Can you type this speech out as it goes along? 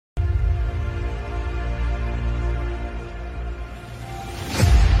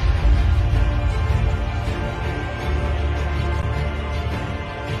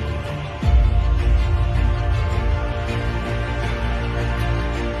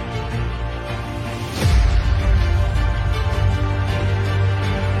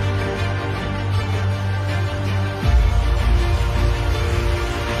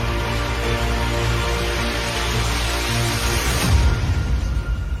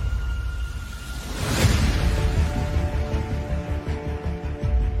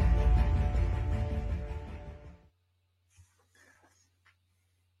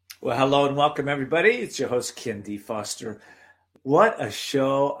Well, hello and welcome, everybody. It's your host, Ken D. Foster. What a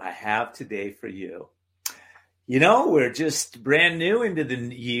show I have today for you. You know, we're just brand new into the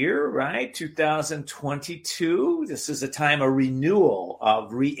year, right? 2022. This is a time of renewal,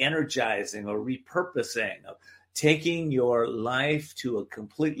 of re-energizing or repurposing, of taking your life to a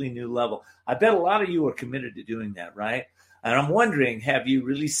completely new level. I bet a lot of you are committed to doing that, right? And I'm wondering, have you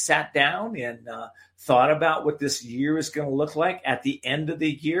really sat down and thought about what this year is going to look like at the end of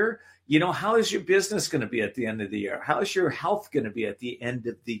the year? You know, how is your business going to be at the end of the year? How is your health going to be at the end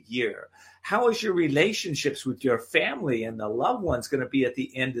of the year? How is your relationships with your family and the loved ones going to be at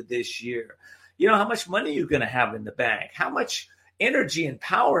the end of this year? You know, how much money you're going to have in the bank? How much energy and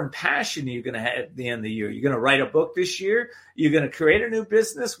power and passion are you going to have at the end of the year? You're going to write a book this year? You're going to create a new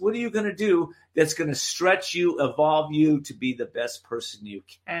business? What are you going to do that's going to stretch you, evolve you to be the best person you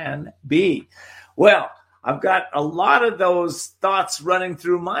can be? Well, I've got a lot of those thoughts running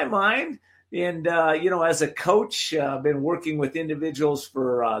through my mind. And, as a coach, I've been working with individuals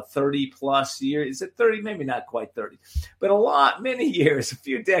for 30 plus years. Is it 30? Maybe not quite 30, but many years, a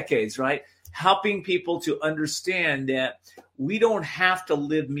few decades, right? Helping people to understand that we don't have to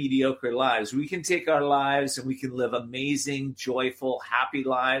live mediocre lives. We can take our lives and we can live amazing, joyful, happy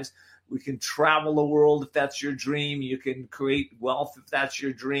lives. We can travel the world if that's your dream. You can create wealth if that's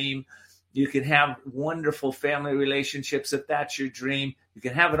your dream. You can have wonderful family relationships if that's your dream. You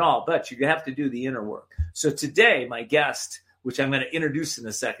can have it all, but you have to do the inner work. So today, my guest, which I'm going to introduce in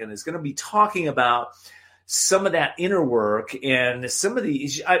a second, is going to be talking about some of that inner work, and some of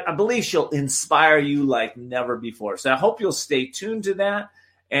these, I believe she'll inspire you like never before. So I hope you'll stay tuned to that,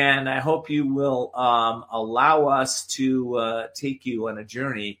 and I hope you will allow us to take you on a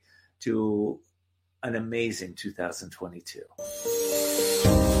journey to an amazing 2022.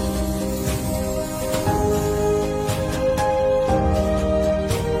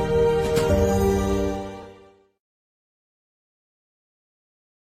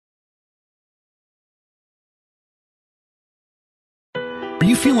 Are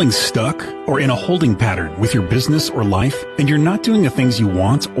you feeling stuck or in a holding pattern with your business or life, and you're not doing the things you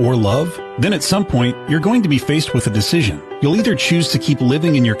want or love? Then at some point, you're going to be faced with a decision. You'll either choose to keep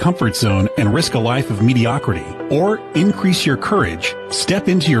living in your comfort zone and risk a life of mediocrity, or increase your courage, step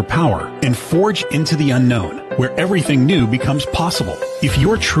into your power, and forge into the unknown, where everything new becomes possible. If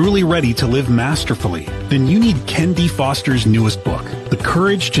you're truly ready to live masterfully, then you need Ken D. Foster's newest book, The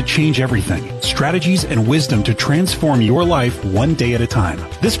Courage to Change Everything, Strategies and Wisdom to Transform Your Life One Day at a Time.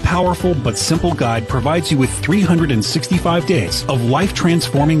 This powerful but simple guide provides you with 365 days of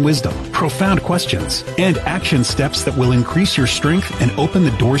life-transforming wisdom, profound questions, and action steps that will increase your strength and open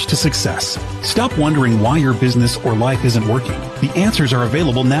the doors to success. Stop wondering why your business or life isn't working. The answers are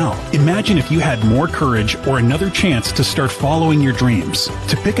available now. Imagine if you had more courage or another chance to start following your dreams.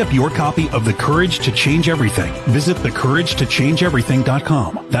 To pick up your copy of The Courage to Change Everything, visit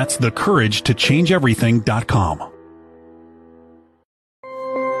thecouragetochangeeverything.com. That's thecouragetochangeeverything.com.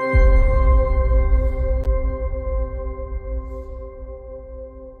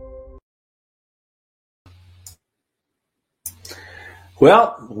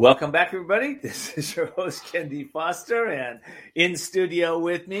 Well, welcome back, everybody. This is your host, Ken D. Foster, and in studio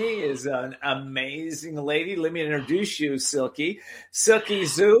with me is an amazing lady. Let me introduce you, Silky. Silky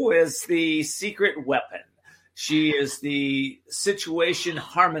Zhou is the secret weapon. She is the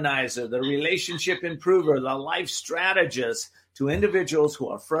situation-harmonizer, the relationship improver, the life strategist to individuals who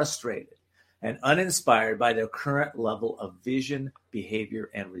are frustrated and uninspired by their current level of vision, behavior,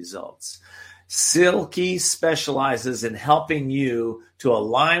 and results. Silky specializes in helping you to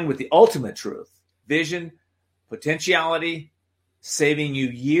align with the ultimate truth, vision, potentiality, saving you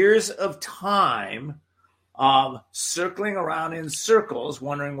years of time of circling around in circles,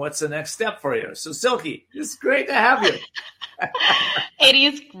 wondering what's the next step for you. So Silky, it's great to have you. It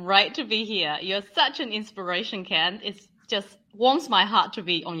is great to be here. You're such an inspiration, Ken. It just warms my heart to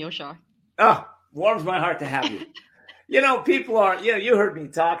be on your show. Oh, warms my heart to have you. You know, people are, you heard me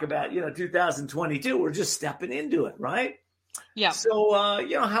talk about, 2022. We're just stepping into it, right? Yeah. So,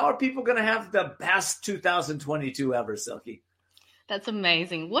 how are people going to have the best 2022 ever, Silky? That's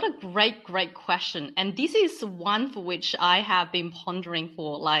amazing. What a great, great question. And this is one for which I have been pondering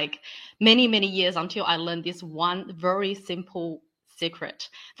for like many, many years until I learned this one very simple secret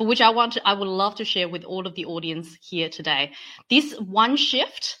for which I would love to share with all of the audience here today. This one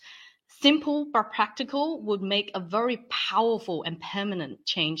shift, simple but practical, would make a very powerful and permanent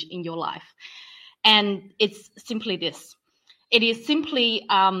change in your life. And it's simply this. It is simply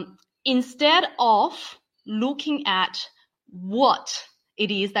instead of looking at what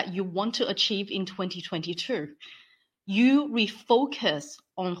it is that you want to achieve in 2022, you refocus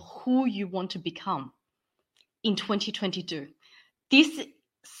on who you want to become in 2022. This is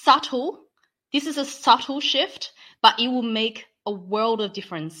a subtle shift, but it will make a world of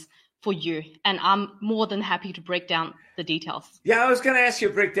difference for you. And I'm more than happy to break down the details. Yeah, I was going to ask you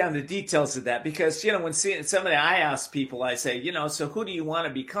to break down the details of that because, when somebody, I ask people, I say, so who do you want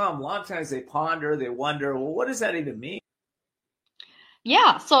to become? A lot of times they ponder, they wonder, well, what does that even mean?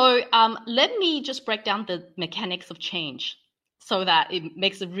 Yeah, so let me just break down the mechanics of change so that it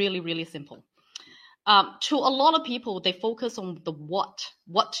makes it really, really simple. To a lot of people, they focus on the what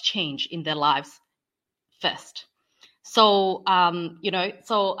to change in their lives first. So, and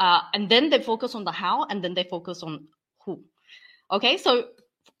then they focus on the how, and then they focus on who. Okay, so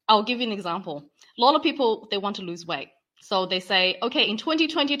I'll give you an example. A lot of people, they want to lose weight. So they say, okay, in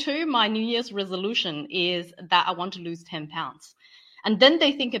 2022, my New Year's resolution is that I want to lose 10 pounds. And then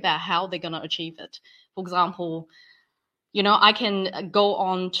they think about how they're going to achieve it. For example, I can go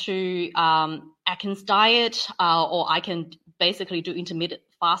on to Atkins diet, or I can basically do intermittent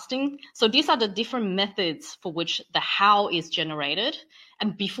fasting. So these are the different methods for which the how is generated.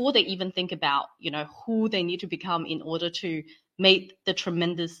 And before they even think about, who they need to become in order to make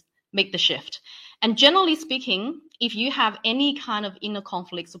the shift. And generally speaking, if you have any kind of inner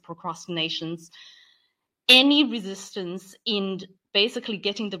conflicts or procrastinations, any resistance in basically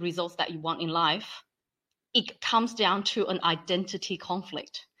getting the results that you want in life, it comes down to an identity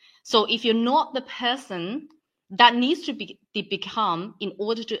conflict. So if you're not the person that needs to become in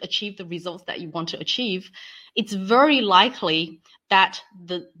order to achieve the results that you want to achieve, it's very likely that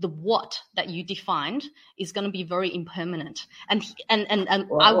the what that you defined is going to be very impermanent. And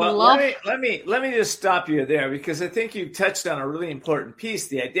I would love. Let me just stop you there because I think you touched on a really important piece: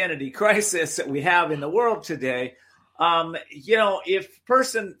 the identity crisis that we have in the world today. If a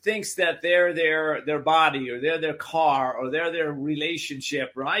person thinks that they're their body or they're their car or they're their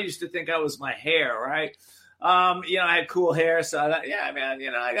relationship, or I used to think I was my hair, right? I had cool hair, so I thought, yeah, man,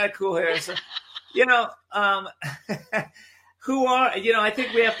 I got cool hair. So, who are, I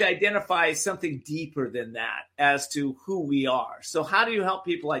think we have to identify something deeper than that as to who we are. So how do you help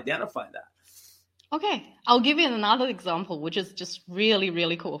people identify that? Okay, I'll give you another example, which is just really,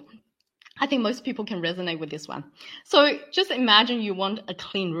 really cool. I think most people can resonate with this one. So just imagine you want a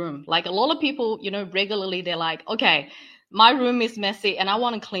clean room. Like a lot of people, regularly they're like, okay, my room is messy and I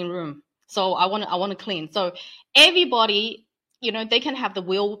want a clean room. So I want to clean. So everybody, they can have the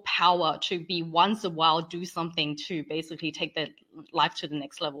willpower to be once a while do something to basically take their life to the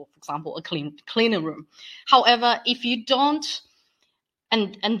next level. For example, a cleaner room. However, if you don't,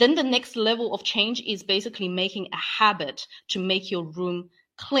 and then the next level of change is basically making a habit to make your room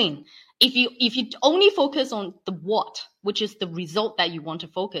clean. If you only focus on the what, which is the result that you want to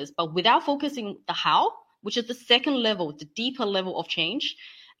focus, but without focusing the how, which is the second level, the deeper level of change,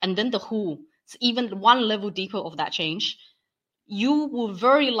 and then the who, so even one level deeper of that change, you will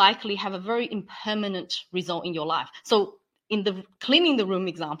very likely have a very impermanent result in your life. So in the cleaning the room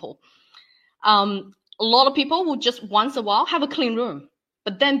example, a lot of people will just once a while have a clean room.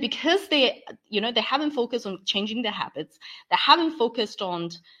 But then because they haven't focused on changing their habits, they haven't focused on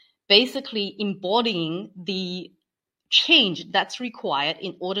basically embodying the change that's required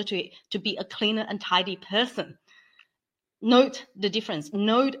in order to be a cleaner and tidy person. Note the difference.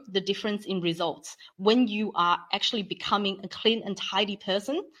 Note the difference in results when you are actually becoming a clean and tidy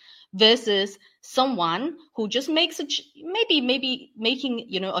person versus someone who just makes maybe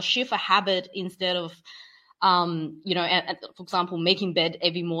making a shift a habit instead of for example, making bed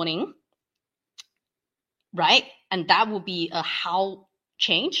every morning, right? And that will be a how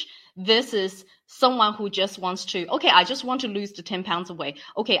change versus someone who just wants to, okay, I just want to lose the 10 pounds away.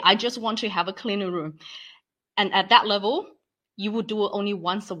 Okay, I just want to have a cleaner room. And at that level, you will do it only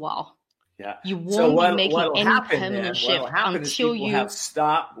once a while. Yeah. You won't be making any permanent shift until you have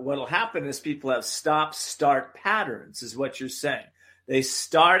stop. What'll happen is people have stop-start patterns, is what you're saying. They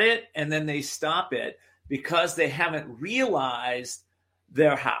start it and then they stop it because they haven't realized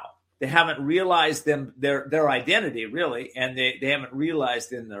their how. They haven't realized their identity really, and they haven't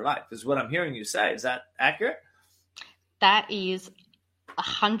realized in their life. Is what I'm hearing you say. Is that accurate? That is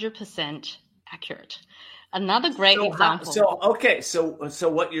 100% accurate. Another great example. So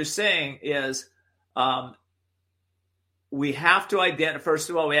what you're saying is we have to identify, first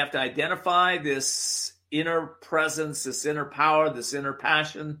of all, we have to identify this inner presence, this inner power, this inner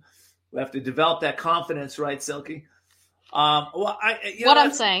passion. We have to develop that confidence, right, Silky?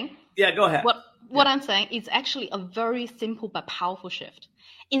 I'm saying. Yeah, go ahead. What I'm saying is actually a very simple but powerful shift.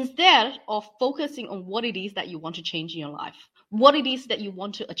 Instead of focusing on what it is that you want to change in your life, what it is that you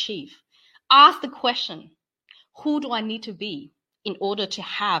want to achieve, ask the question, who do I need to be in order to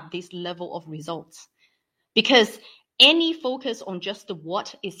have this level of results? Because any focus on just the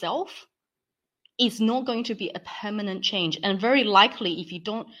what itself is not going to be a permanent change. And very likely, if you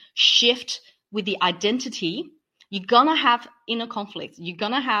don't shift with the identity, you're gonna have inner conflict. You're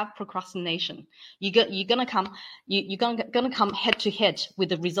gonna have procrastination. You're gonna come head to head with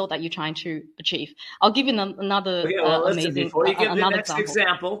the result that you're trying to achieve. I'll give you another amazing before you give the next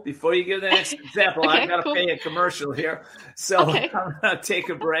example. example, Okay, I've got to cool. pay a commercial here. So Okay. I'm gonna take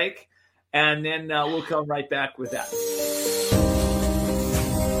a break, and then we'll come right back with that.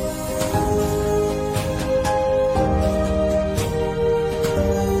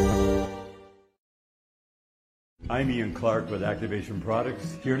 I'm Ian Clark with Activation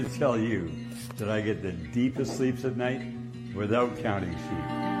Products, here to tell you that I get the deepest sleeps at night without counting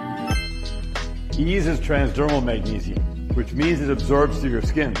sheep. Ease is transdermal magnesium, which means it absorbs through your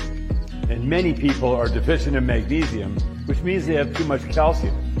skin. And many people are deficient in magnesium, which means they have too much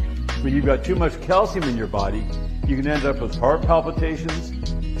calcium. When you've got too much calcium in your body, you can end up with heart palpitations,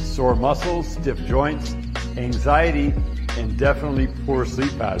 sore muscles, stiff joints, anxiety, and definitely poor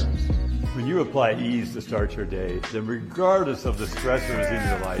sleep patterns. When you apply ease to start your day, then regardless of the stressors in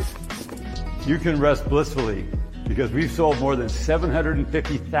your life, you can rest blissfully because we've sold more than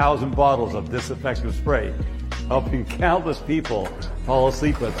 750,000 bottles of this effective spray, helping countless people fall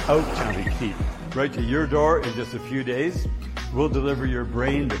asleep without counting sheep. Right to your door in just a few days, we'll deliver your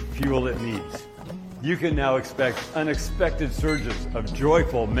brain the fuel it needs. You can now expect unexpected surges of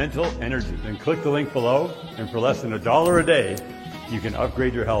joyful mental energy. Then click the link below, and for less than $1 a day, you can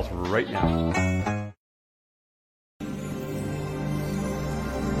upgrade your health right now.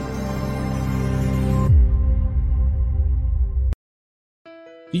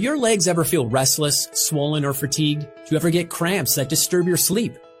 Do your legs ever feel restless, swollen, or fatigued? Do you ever get cramps that disturb your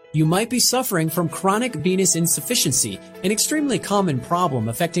sleep? You might be suffering from chronic venous insufficiency, an extremely common problem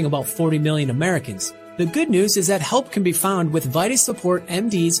affecting about 40 million Americans. The good news is that help can be found with VitaSupport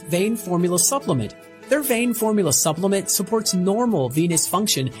MD's Vein Formula Supplement. Their Vein Formula Supplement supports normal venous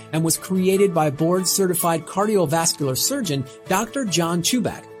function and was created by board-certified cardiovascular surgeon Dr. John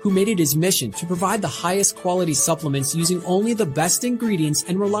Chubak, who made it his mission to provide the highest quality supplements using only the best ingredients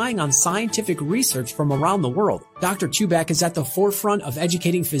and relying on scientific research from around the world. Dr. Chubak is at the forefront of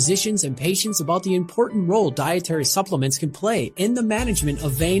educating physicians and patients about the important role dietary supplements can play in the management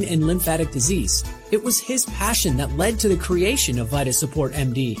of vein and lymphatic disease. It was his passion that led to the creation of VitaSupport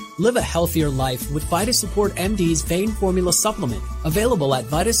MD. Live a healthier life with VitaSupport MD's Vein Formula Supplement, available at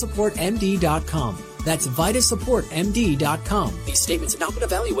VitaSupportMD.com. That's VitaSupportMD.com. These statements have not been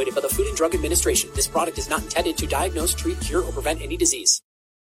evaluated by the Food and Drug Administration. This product is not intended to diagnose, treat, cure, or prevent any disease.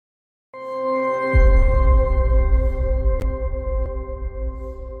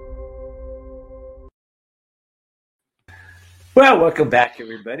 Well, welcome back,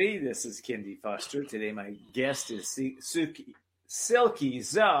 everybody. This is Kendi Foster. Today, my guest is Silky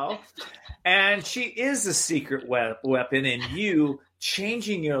Zhou, and she is a secret weapon in you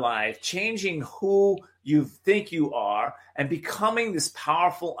changing your life, changing who you think you are, and becoming this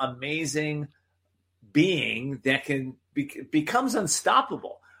powerful, amazing being that becomes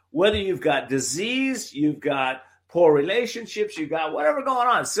unstoppable. Whether you've got disease, you've got poor relationships, you've got whatever going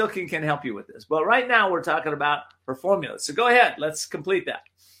on, Silky can help you with this. But right now, we're talking about her formula. So go ahead, let's complete that.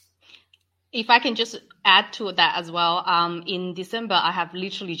 If I can just add to that as well, in December, I have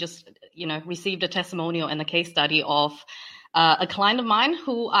literally just, received a testimonial and a case study of a client of mine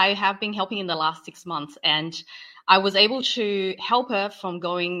who I have been helping in the last 6 months. And I was able to help her from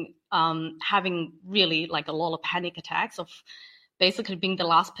having really like a lot of panic attacks of basically being the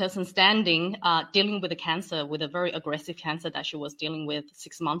last person standing, dealing with a cancer, with a very aggressive cancer that she was dealing with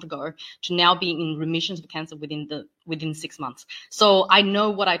 6 months ago, to now being in remission of cancer within 6 months. So I know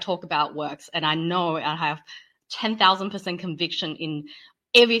what I talk about works, and I know I have 10,000% conviction in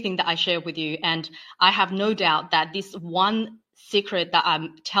everything that I share with you. And I have no doubt that this one secret that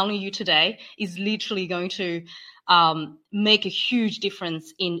I'm telling you today is literally going to make a huge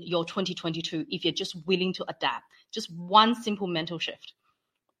difference in your 2022 if you're just willing to adapt. Just one simple mental shift.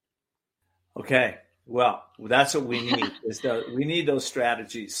 Okay. Well, that's what we need. We need those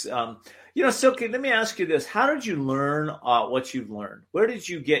strategies. Silky, let me ask you this. How did you learn what you've learned? Where did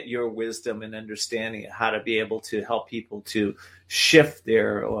you get your wisdom and understanding of how to be able to help people to shift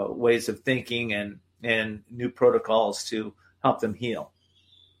their ways of thinking and new protocols to help them heal?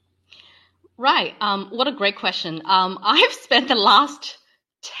 Right. What a great question. I've spent the last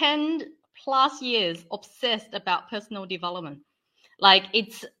 10 plus years obsessed about personal development. Like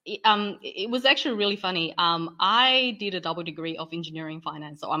it was actually really funny. I did a double degree of engineering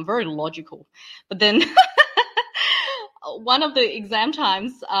finance, so I'm very logical. But then one of the exam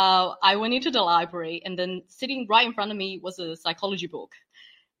times, I went into the library, and then sitting right in front of me was a psychology book.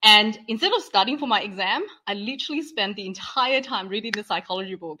 And instead of studying for my exam, I literally spent the entire time reading the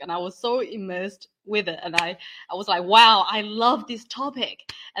psychology book, and I was so immersed with it. And I was like, wow, I love this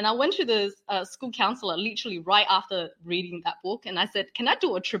topic. And I went to the school counselor literally right after reading that book, and I said, can I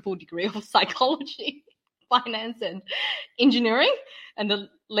do a triple degree of psychology, finance, and engineering? And the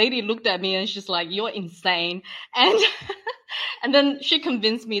lady looked at me and she's like, you're insane. And and then she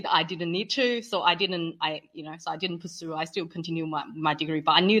convinced me that I didn't need to, so I didn't pursue. I still continue my degree,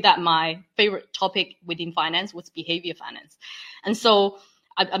 but I knew that my favorite topic within finance was behavior finance. And so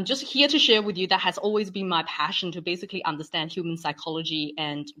I'm just here to share with you that has always been my passion, to basically understand human psychology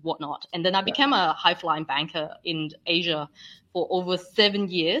and whatnot. And then I became a high-flying banker in Asia for over 7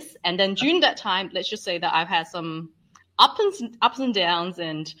 years. And then during that time, let's just say that I've had some ups and downs,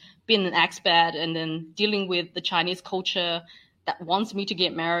 and been an expat, and then dealing with the Chinese culture that wants me to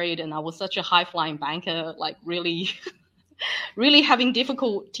get married. And I was such a high-flying banker, like really really having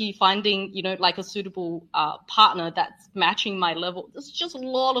difficulty finding, like a suitable partner that's matching my level. There's just a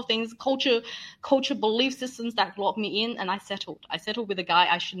lot of things, culture belief systems that locked me in. And I settled with a guy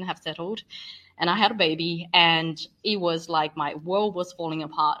I shouldn't have settled. And I had a baby, and it was like my world was falling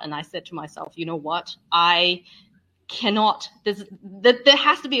apart. And I said to myself, you know what? I cannot, there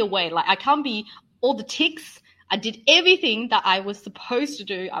has to be a way. Like, I can't be all the ticks. I did everything that I was supposed to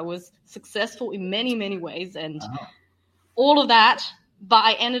do. I was successful in many, many ways, and all of that. But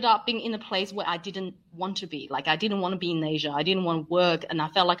I ended up being in a place where I didn't want to be. Like, I didn't want to be in Asia. I didn't want to work. And I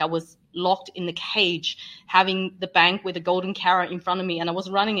felt like I was locked in the cage, having the bank with a golden carrot in front of me, and I was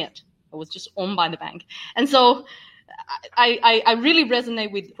running it. I was just owned by the bank. And so I really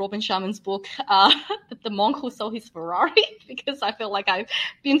resonate with Robin Sharman's book, The Monk Who Sold His Ferrari, because I feel like I've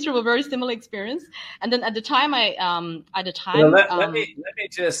been through a very similar experience. And then at the time, let me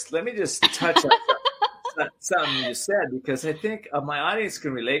just touch on something you said, because I think my audience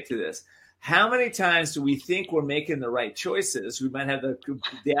can relate to this. How many times do we think we're making the right choices? We might have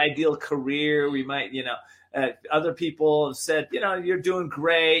the ideal career. We might, other people have said, you're doing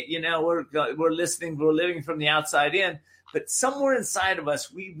great. We're listening. We're living from the outside in. But somewhere inside of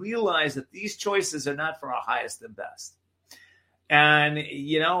us, we realize that these choices are not for our highest and best. And,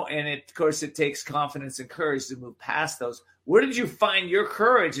 of course, it takes confidence and courage to move past those. Where did you find your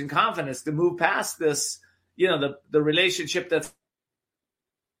courage and confidence to move past this, the relationship that's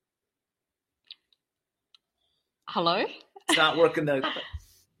Hello? It's not working.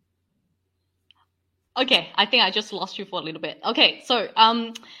 Okay, I think I just lost you for a little bit. Okay, so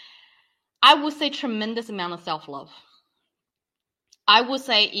I would say tremendous amount of self-love. I would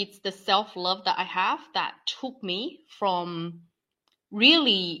say it's the self-love that I have that took me from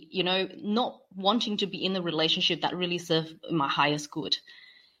really, not wanting to be in a relationship that really served my highest good,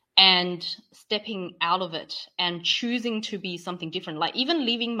 and stepping out of it and choosing to be something different. Like, even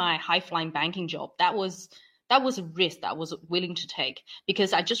leaving my high-flying banking job, that was a risk that I was willing to take,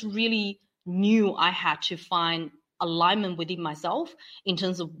 because I just really knew I had to find alignment within myself in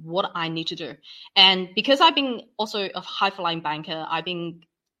terms of what I need to do. And because I've been also a high-flying banker, I've been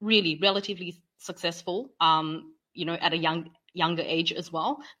really relatively successful, at a younger age as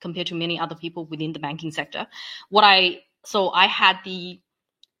well, compared to many other people within the banking sector. I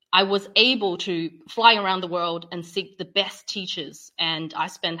was able to fly around the world and seek the best teachers. And I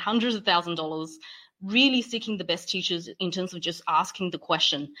spent hundreds of thousands of dollars really seeking the best teachers in terms of just asking the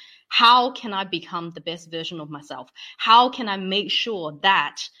question, how can I become the best version of myself? How can I make sure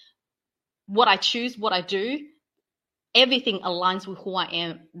that what I choose, what I do, everything aligns with who I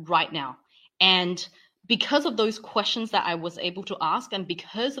am right now? And because of those questions that I was able to ask, and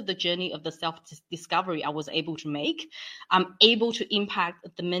because of the journey of the self-discovery I was able to make, I'm able to impact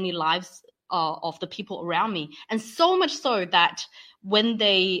the many lives of the people around me. And so much so that when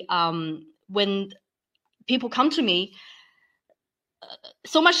people come to me,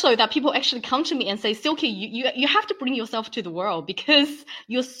 so much so that people actually come to me and say, Silky, you have to bring yourself to the world, because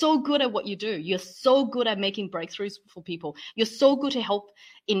you're so good at what you do. You're so good at making breakthroughs for people. You're so good to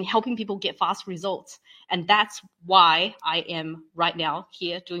helping people get fast results. And that's why I am right now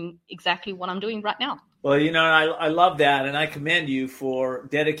here doing exactly what I'm doing right now. Well, I love that. And I commend you for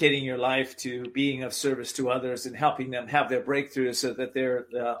dedicating your life to being of service to others and helping them have their breakthroughs, so that they're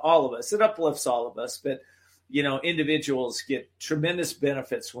all of us. It uplifts all of us. But, individuals get tremendous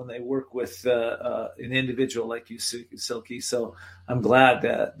benefits when they work with an individual like you, Silky. So I'm glad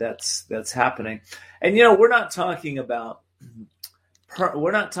that that's happening. And, we're not talking about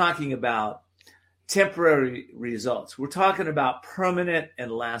temporary results. We're talking about permanent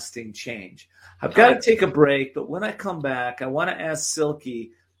and lasting change. I've got to take a break, but when I come back, I want to ask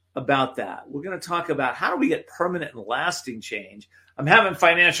Silky about that. We're going to talk about how do we get permanent and lasting change. I'm having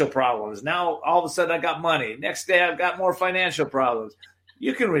financial problems. Now, all of a sudden, I got money. Next day, I've got more financial problems.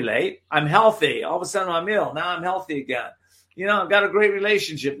 You can relate. I'm healthy. All of a sudden, I'm ill. Now I'm healthy again. I've got a great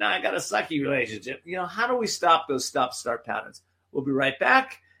relationship. Now I got a sucky relationship. How do we stop those stop-start patterns? We'll be right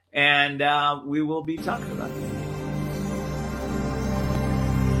back, and we will be talking about that.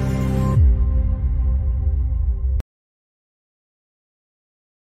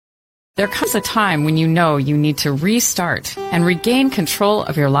 There comes a time when you know you need to restart and regain control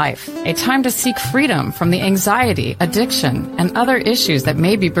of your life. A time to seek freedom from the anxiety, addiction, and other issues that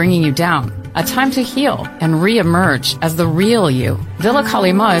may be bringing you down. A time to heal and re-emerge as the real you. Villa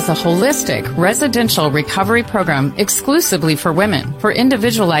Kalima is a holistic residential recovery program exclusively for women for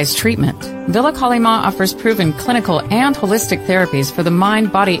individualized treatment. Villa Kalima offers proven clinical and holistic therapies for the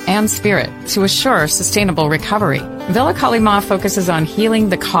mind, body, and spirit to assure sustainable recovery. Villa Kalima focuses on healing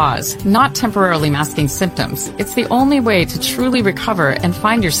the cause, not temporarily masking symptoms. It's the only way to truly recover and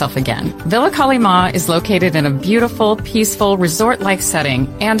find yourself again. Villa Kalima is located in a beautiful, peaceful, resort-like setting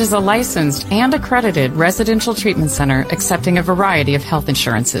and is a licensed and accredited residential treatment center accepting a variety of health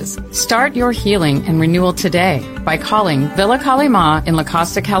insurances. Start your healing and renewal today by calling Villa Kalima in La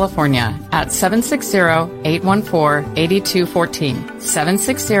Costa, California at 760-814-8214.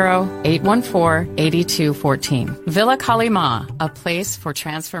 760-814-8214. Villa Kalima, a place for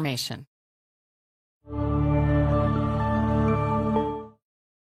transformation.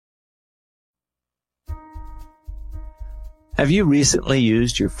 Have you recently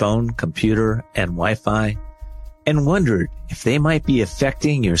used your phone, computer, and Wi-Fi and wondered if they might be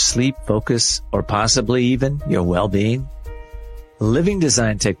affecting your sleep, focus, or possibly even your well-being? Living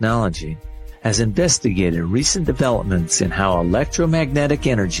Design Technology has investigated recent developments in how electromagnetic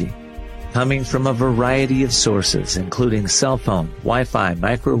energy coming from a variety of sources, including cell phone, Wi-Fi,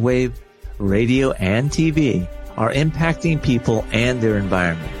 microwave, radio, and TV, are impacting people and their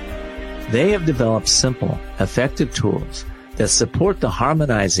environment. They have developed simple, effective tools that support the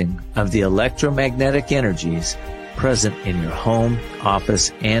harmonizing of the electromagnetic energies present in your home,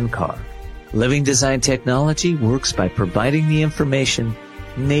 office, and car. Living Design Technology works by providing the information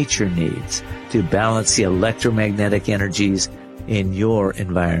nature needs to balance the electromagnetic energies in your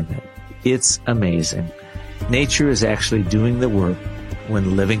environment. It's amazing. Nature is actually doing the work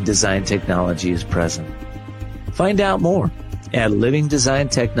when Living Design Technology is present. Find out more at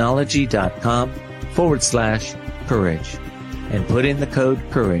livingdesigntechnology.com/courage and put in the code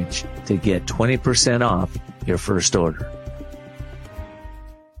COURAGE to get 20% off your first order.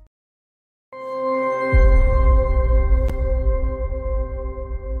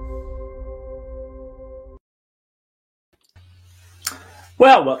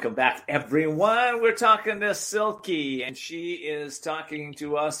 Well, welcome back, everyone. We're talking to Silky, and she is talking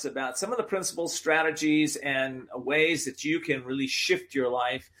to us about some of the principles, strategies, and ways that you can really shift your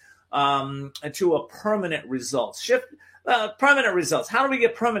life to a permanent result. Permanent results. How do we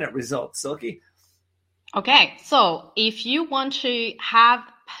get permanent results, Silky? Okay, so if you want to have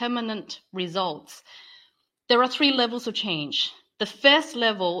permanent results, there are 3 levels of change. The first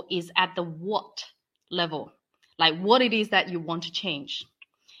level is at the what level, like what it is that you want to change.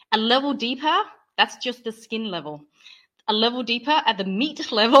 A level deeper, that's just the skin level. A level deeper at the meat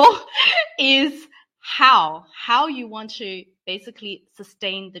level is how you want to basically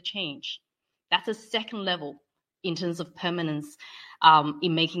sustain the change. That's a second level in terms of permanence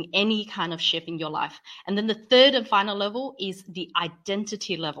in making any kind of shift in your life. And then the third and final level is the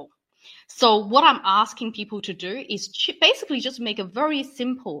identity level. So what I'm asking people to do is basically just make a very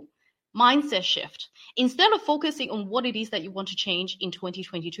simple mindset shift. Instead of focusing on what it is that you want to change in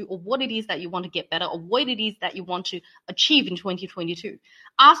 2022 or what it is that you want to get better or what it is that you want to achieve in 2022,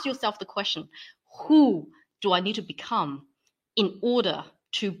 ask yourself the question, who do I need to become in order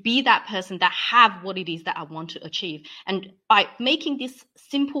to be that person that have what it is that I want to achieve? And by making this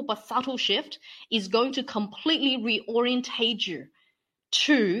simple but subtle shift is going to completely reorientate you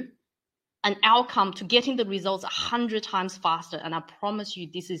to an outcome, to getting the results 100 times faster. And I promise you,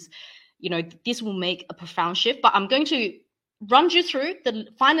 this will make a profound shift. But I'm going to run you through the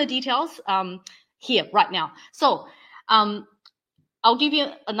finer details here right now. So I'll give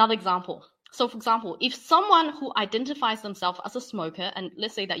you another example. So for example, if someone who identifies themselves as a smoker, and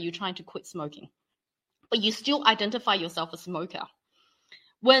let's say that you're trying to quit smoking, but you still identify yourself as a smoker,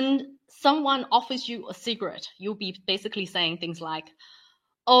 when someone offers you a cigarette, you'll be basically saying things like,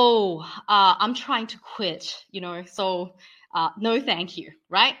 I'm trying to quit, so no thank you,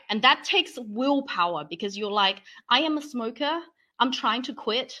 right? And that takes willpower, because you're like, I am a smoker, I'm trying to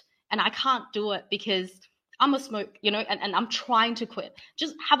quit, and I can't do it because I'm a smoke, and I'm trying to quit.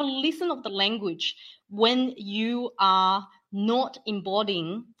 Just have a listen of the language when you are not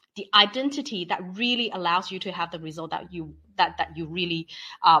embodying the identity that really allows you to have the result that you really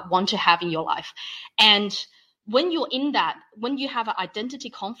want to have in your life. And when you're in that, when you have an identity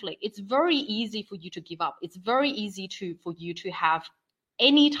conflict, it's very easy for you to give up. It's very easy for you to have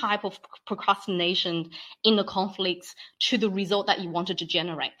any type of procrastination in the conflicts to the result that you wanted to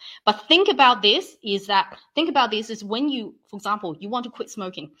generate. But think about this is when you, for example, you want to quit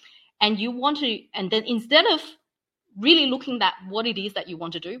smoking, and then instead of really looking at what it is that you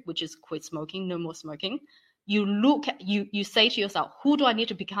want to do, which is quit smoking, no more smoking, you say to yourself, who do I need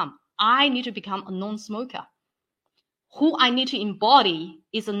to become? I need to become a non-smoker. Who I need to embody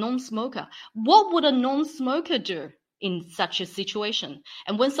is a non-smoker. What would a non-smoker do in such a situation?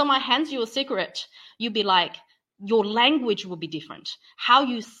 And when someone hands you a cigarette, you'll be like, your language will be different. How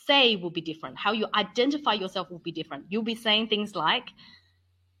you say will be different. How you identify yourself will be different. You'll be saying things like,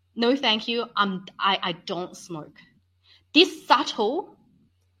 no, thank you. I don't smoke. This subtle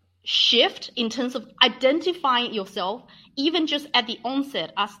shift in terms of identifying yourself, even just at the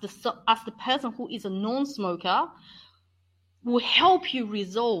onset as the person who is a non-smoker, will help you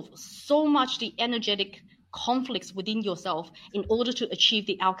resolve so much the energetic conflicts within yourself in order to achieve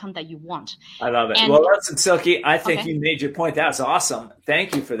the outcome that you want. I love it. And, well, listen, Silky, I think you made your point. That's awesome.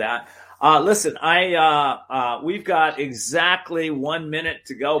 Thank you for that. Listen, we've got exactly 1 minute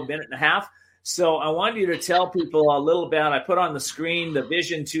to go, minute and a half. So I want you to tell people a little about, I put on the screen the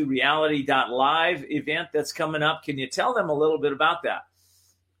vision2reality.live event that's coming up. Can you tell them a little bit about that?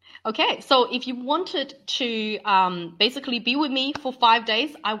 Okay, so if you wanted to basically be with me for 5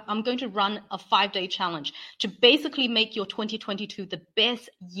 days, I'm going to run a 5-day challenge to basically make your 2022 the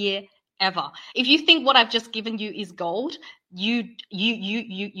best year ever. If you think what I've just given you is gold, you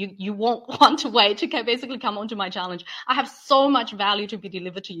won't want to wait to basically come onto my challenge. I have so much value to be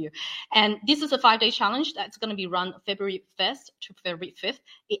delivered to you. And this is a 5-day challenge that's going to be run February 1st to February 5th.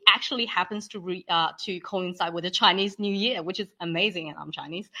 It actually happens to coincide with the Chinese New Year, which is amazing, and I'm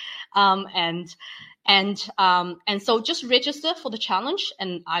Chinese. And so just register for the challenge,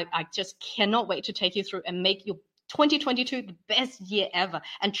 and I just cannot wait to take you through and make your 2022 the best year ever.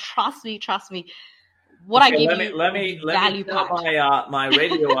 And trust me, what I give you let me tell my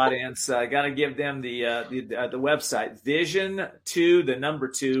radio audience. I got to give them the website,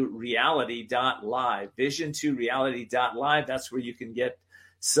 vision2reality.live. Vision2reality.live. That's where you can get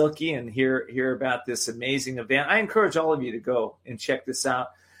Silky and hear about this amazing event. I encourage all of you to go and check this out.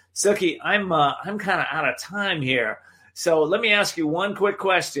 Silky, I'm kind of out of time here, so let me ask you one quick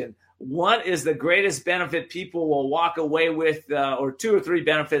question. What is the greatest benefit people will walk away with, or 2 or 3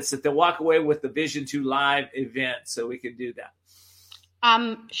 benefits that they'll walk away with the Vision 2 Live event, so we can do that?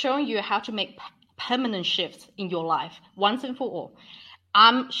 I'm showing you how to make permanent shifts in your life once and for all.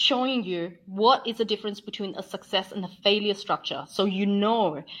 I'm showing you what is the difference between a success and a failure structure, so you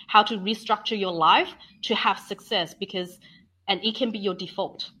know how to restructure your life to have success, and it can be your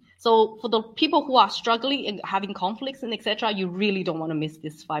default. So for the people who are struggling and having conflicts and etc., you really don't want to miss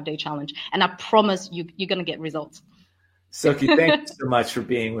this 5-day challenge. And I promise you're going to get results. Silky, thank you so much for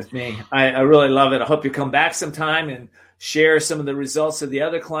being with me. I really love it. I hope you come back sometime and share some of the results of the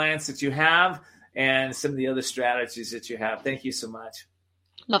other clients that you have and some of the other strategies that you have. Thank you so much.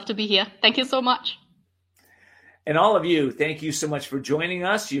 Love to be here. Thank you so much. And all of you, thank you so much for joining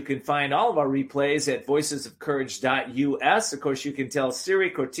us. You can find all of our replays at voicesofcourage.us. Of course, you can tell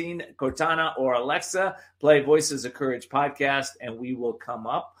Siri, Cortana, or Alexa, play Voices of Courage podcast, and we will come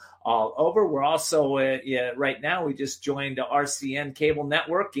up all over. We're also, right now, we just joined the RCN cable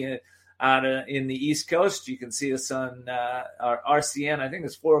network in the East Coast. You can see us on our RCN, I think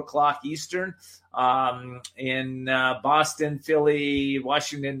it's 4 o'clock Eastern, in Boston, Philly,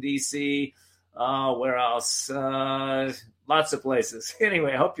 Washington, D.C., where else? Lots of places.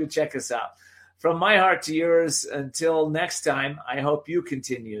 Anyway, I hope you'll check us out. From my heart to yours, until next time, I hope you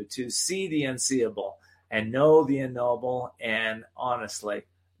continue to see the unseeable and know the unknowable. And honestly,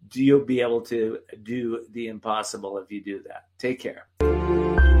 you'll be able to do the impossible if you do that. Take care.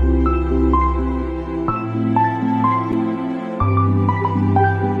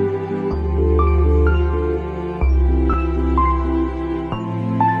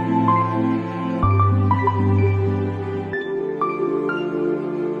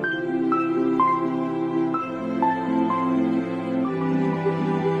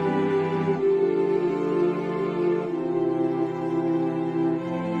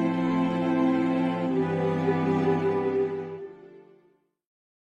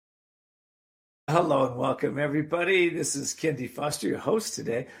 Hello and welcome, everybody. This is Ken D. Foster, your host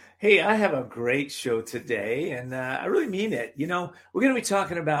today. Hey, I have a great show today, and I really mean it. You know, we're going to be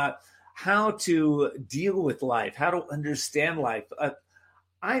talking about how to deal with life, how to understand life.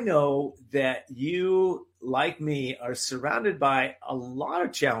 I know that you, like me, are surrounded by a lot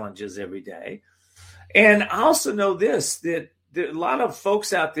of challenges every day. And I also know this, that a lot of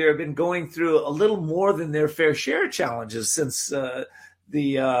folks out there have been going through a little more than their fair share of challenges since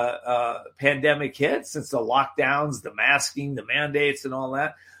the pandemic hit, since the lockdowns, the masking, the mandates, and all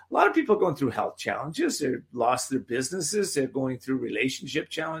that. A lot of people are going through health challenges. They've lost their businesses. They're going through relationship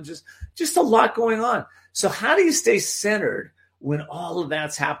challenges. Just a lot going on. So how do you stay centered when all of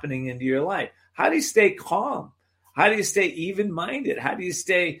that's happening into your life? How do you stay calm? How do you stay even-minded? How do you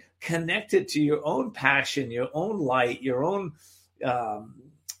stay connected to your own passion, your own light, your own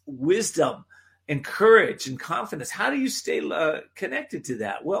wisdom and courage and confidence? How do you stay connected to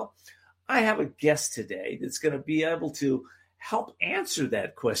that? Well, I have a guest today that's going to be able to help answer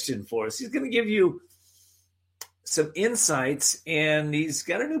that question for us. He's going to give you some insights, and he's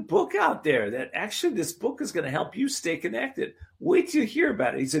got a new book out there that actually this book is going to help you stay connected. Wait till you hear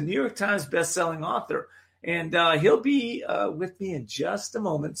about it. He's a New York Times bestselling author, and he'll be with me in just a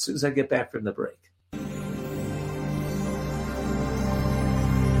moment as soon as I get back from the break.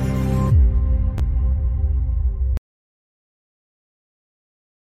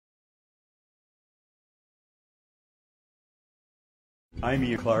 I'm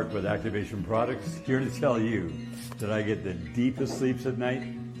Ian Clark with Activation Products, here to tell you that I get the deepest sleeps at night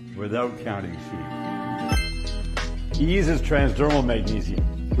without counting sheep. Ease is transdermal magnesium,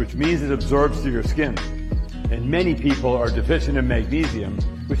 which means it absorbs through your skin. And many people are deficient in magnesium,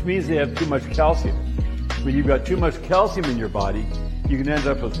 which means they have too much calcium. When you've got too much calcium in your body, you can end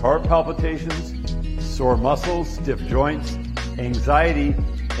up with heart palpitations, sore muscles, stiff joints, anxiety,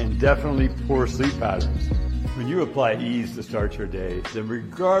 and definitely poor sleep patterns. When you apply ease to start your day, then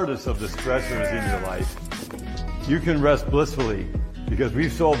regardless of the stressors in your life, you can rest blissfully because we've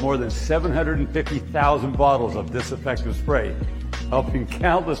sold more than 750,000 bottles of this effective spray, helping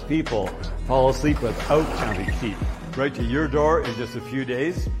countless people fall asleep without counting sheep. Right to your door in just a few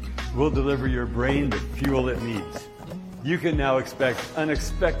days, we'll deliver your brain the fuel it needs. You can now expect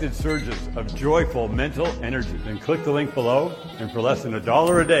unexpected surges of joyful mental energy. Then click the link below, and for less than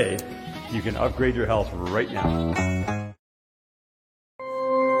 $1 a day, you can upgrade your health right now.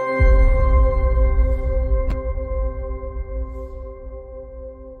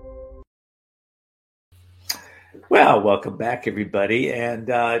 Well, welcome back, everybody. And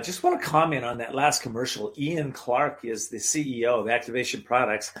just want to comment on that last commercial. Ian Clark is the CEO of Activation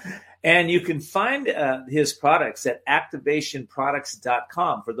Products. And you can find his products at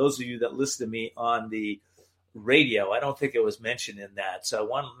activationproducts.com. For those of you that listen to me on the radio, I don't think it was mentioned in that. So I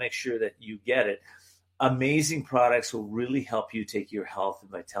want to make sure that you get it. Amazing products will really help you take your health and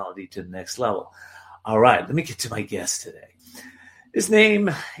vitality to the next level. All right, let me get to my guest today. His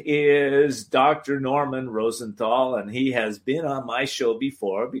name is Dr. Norman Rosenthal, and he has been on my show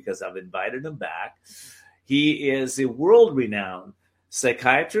before because I've invited him back. He is a world-renowned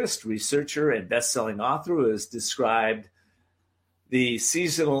psychiatrist, researcher, and best-selling author who has described the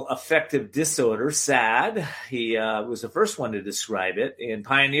seasonal affective disorder, SAD. He was the first one to describe it and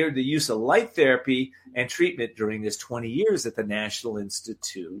pioneered the use of light therapy and treatment during his 20 years at the National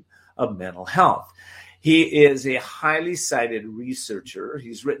Institute of Mental Health. He is a highly cited researcher.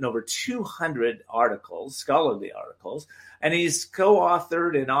 He's written over 200 articles, scholarly articles, and he's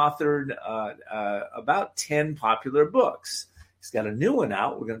co-authored and authored about 10 popular books. He's got a new one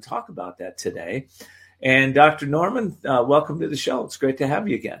out. We're going to talk about that today. And Dr. Norman, welcome to the show. It's great to have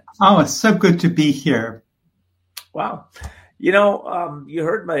you again. Oh, it's so good to be here. Wow. You know, you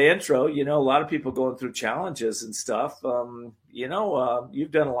heard my intro. You know, a lot of people going through challenges and stuff.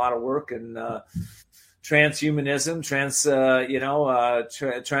 You've done a lot of work in transhumanism,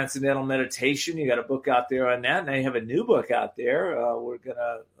 transcendental meditation. You got a book out there on that. And now you have a new book out there. We're going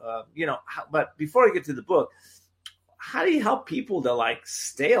to, but before I get to the book, how do you help people to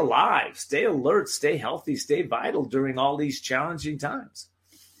stay alive, stay alert, stay healthy, stay vital during all these challenging times?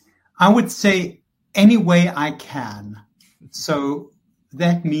 I would say any way I can. So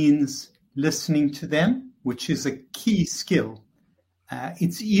that means listening to them, which is a key skill.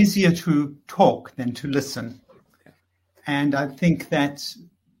 It's easier to talk than to listen. And I think that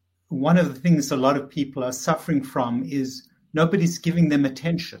one of the things a lot of people are suffering from is nobody's giving them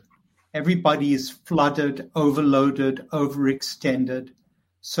attention. Everybody is flooded, overloaded, overextended.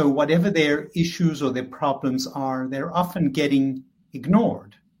 So whatever their issues or their problems are, they're often getting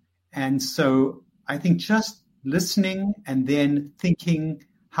ignored. And so I think just listening and then thinking,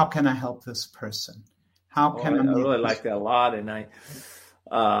 how can I help this person? How can I really like that a lot. And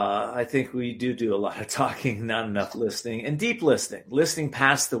I think we do a lot of talking, not enough listening, and deep listening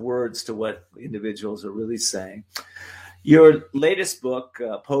past the words to what individuals are really saying. Your latest book,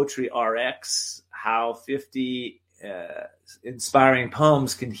 Poetry RX, How 50 Inspiring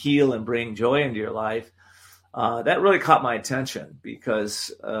Poems Can Heal and Bring Joy into Your Life, that really caught my attention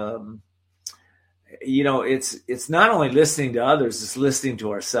because, it's not only listening to others, it's listening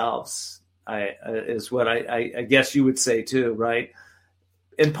to ourselves, is what I guess you would say too, right?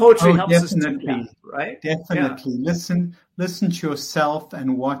 And poetry helps us do that, right? Definitely. Yeah. Listen to yourself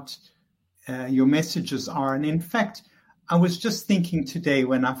and what your messages are. And in fact, I was just thinking today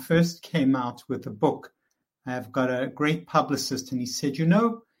when I first came out with the book, I've got a great publicist and he said,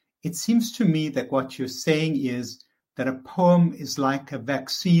 it seems to me that what you're saying is that a poem is like a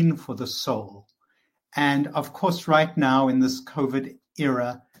vaccine for the soul. And of course, right now in this COVID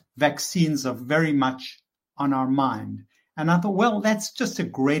era, vaccines are very much on our mind. And I thought, well, that's just a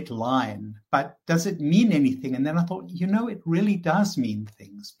great line, but does it mean anything? And then I thought, it really does mean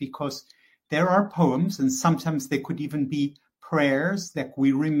things because there are poems and sometimes they could even be prayers that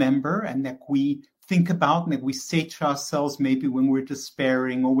we remember and that we think about and that we say to ourselves maybe when we're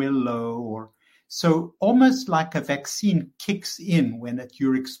despairing or we're low. So almost like a vaccine kicks in when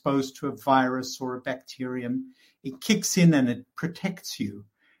you're exposed to a virus or a bacterium. It kicks in and it protects you.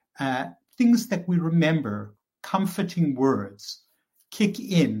 Things that we remember, comforting words, kick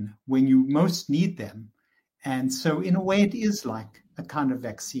in when you most need them. And so in a way, it is like a kind of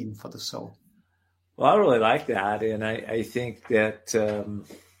vaccine for the soul. Well, I really like that. And I think that,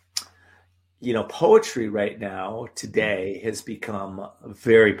 poetry right now, today, has become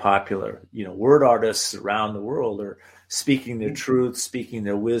very popular. Word artists around the world are speaking their truth, speaking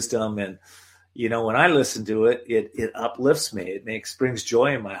their wisdom. And, when I listen to it, it uplifts me. It brings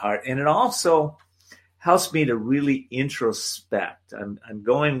joy in my heart. And it also helps me to really introspect. I'm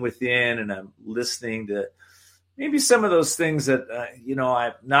going within and I'm listening to maybe some of those things that,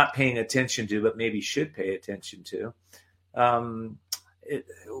 I'm not paying attention to, but maybe should pay attention to.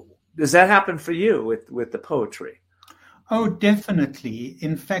 Does that happen for you with the poetry? Oh, definitely.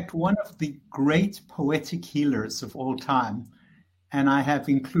 In fact, one of the great poetic healers of all time, and I have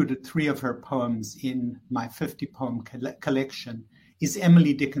included 3 of her poems in my 50-poem collection, is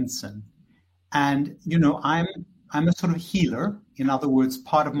Emily Dickinson. And, I'm a sort of healer. In other words,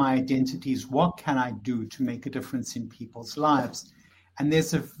 part of my identity is what can I do to make a difference in people's lives? And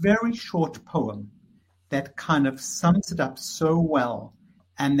there's a very short poem that kind of sums it up so well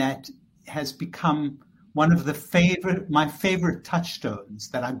and that has become one of my favorite touchstones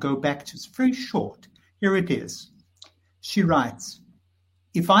that I go back to. It's very short. Here it is. She writes,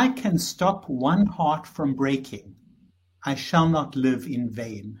 "If I can stop one heart from breaking, I shall not live in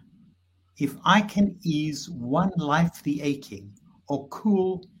vain. If I can ease one life the aching, or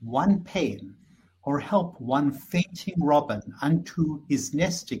cool one pain, or help one fainting robin unto his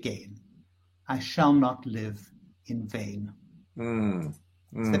nest again, I shall not live in vain."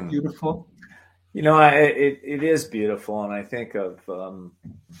 Is that beautiful? It is beautiful. And I think of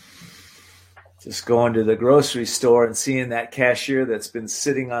just going to the grocery store and seeing that cashier that's been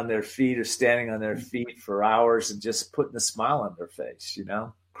sitting on their feet or standing on their feet for hours and just putting a smile on their face,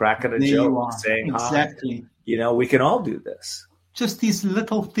 cracking a joke, saying exactly. Hi. We can all do this. Just these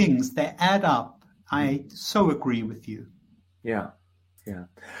little things, they add up. I so agree with you. Yeah. Yeah.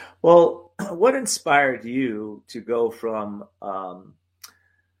 Well, what inspired you to go from, I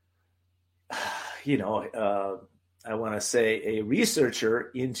want to say a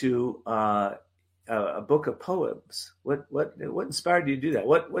researcher into a book of poems? What inspired you to do that?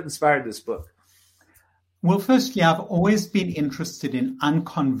 What inspired this book? Well, firstly, I've always been interested in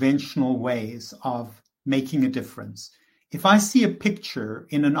unconventional ways of making a difference. If I see a picture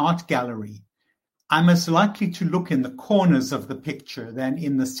in an art gallery, I'm as likely to look in the corners of the picture than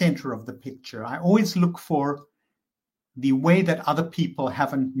in the center of the picture. I always look for the way that other people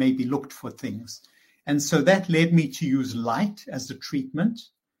haven't maybe looked for things. And so that led me to use light as a treatment.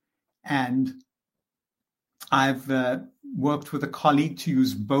 And I've worked with a colleague to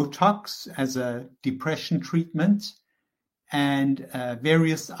use Botox as a depression treatment and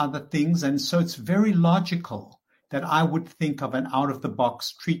various other things. And so it's very logical that I would think of an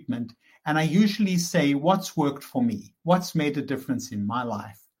out-of-the-box treatment. And I usually say, what's worked for me? What's made a difference in my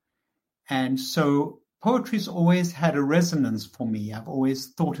life? And so poetry's always had a resonance for me. I've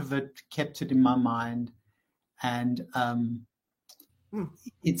always thought of it, kept it in my mind. And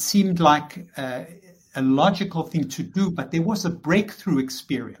it seemed like a logical thing to do, but there was a breakthrough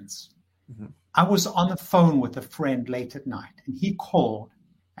experience. Mm-hmm. I was on the phone with a friend late at night, and he called,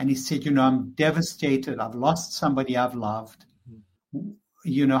 And he said, I'm devastated. I've lost somebody I've loved.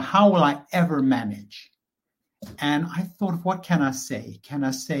 How will I ever manage? And I thought, what can I say? Can I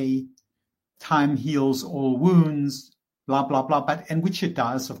say time heals all wounds, blah, blah, blah, and which it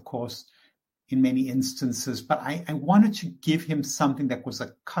does, of course, in many instances. But I wanted to give him something that was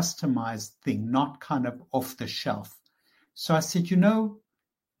a customized thing, not kind of off the shelf. So I said,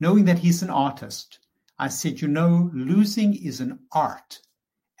 knowing that he's an artist, I said, losing is an art.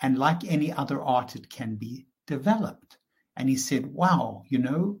 And like any other art, it can be developed. And he said, wow,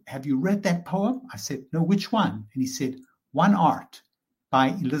 have you read that poem? I said, no, which one? And he said, One Art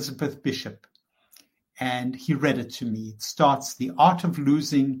by Elizabeth Bishop. And he read it to me. It starts, the art of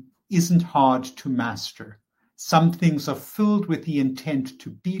losing isn't hard to master. Some things are filled with the intent to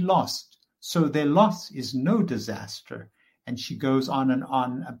be lost, so their loss is no disaster. And she goes on and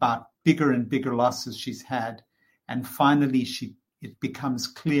on about bigger and bigger losses she's had. And finally, it becomes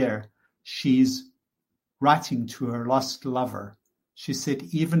clear she's writing to her lost lover. She said,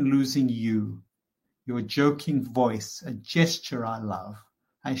 even losing you, your joking voice, a gesture I love,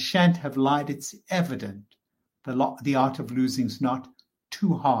 I shan't have lied, it's evident. The art of losing's not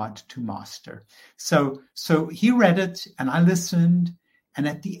too hard to master. So he read it and I listened, and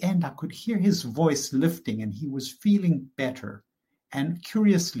at the end I could hear his voice lifting and he was feeling better. And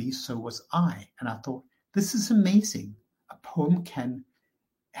curiously, so was I. And I thought, this is amazing. A poem can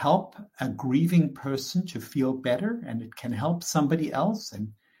help a grieving person to feel better, and it can help somebody else.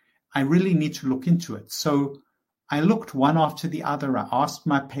 And I really need to look into it. So I looked one after the other. I asked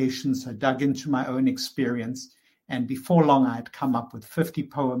my patients. I dug into my own experience. And before long, I had come up with 50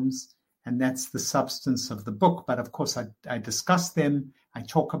 poems. And that's the substance of the book. But of course, I discuss them. I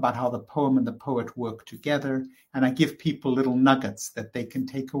talk about how the poem and the poet work together. And I give people little nuggets that they can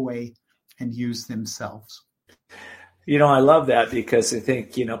take away and use themselves. I love that because I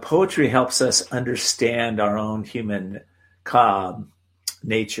think, poetry helps us understand our own human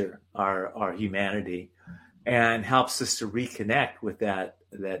nature, our humanity, and helps us to reconnect with that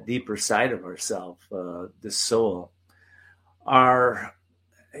deeper side of ourselves, the soul.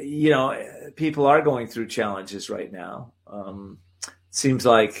 People are going through challenges right now. Seems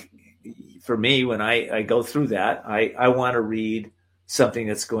like for me, when I go through that, I want to read something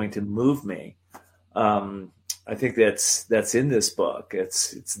that's going to move me. I think that's in this book.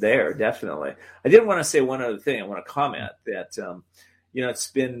 It's there, definitely. I did want to say one other thing. I want to comment that,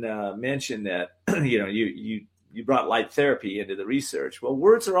 it's been mentioned that, you brought light therapy into the research. Well,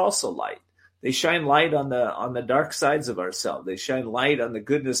 words are also light. They shine light on the dark sides of ourselves. They shine light on the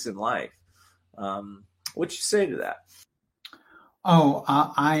goodness in life. What'd you say to that? Oh,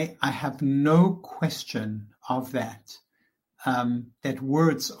 I have no question of that. That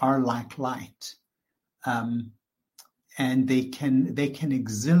words are like light. And they can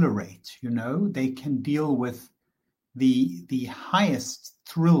exhilarate, they can deal with the highest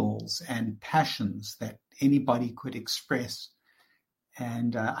thrills and passions that anybody could express.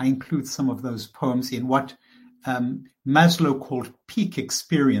 And I include some of those poems in what Maslow called peak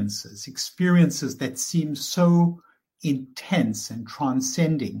experiences that seem so intense and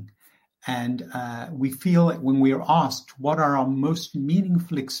transcending. And we feel that when we are asked what are our most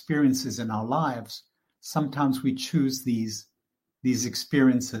meaningful experiences in our lives, sometimes we choose these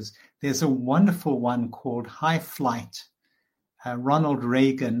experiences. There's a wonderful one called High Flight. Ronald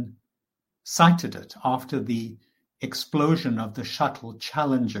Reagan cited it after the explosion of the shuttle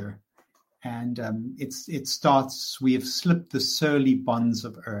Challenger. And it starts, we have slipped the surly bonds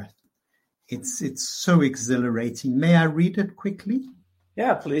of earth. It's so exhilarating. May I read it quickly?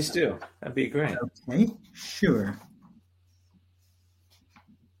 Yeah, please do. That'd be great. Okay, sure.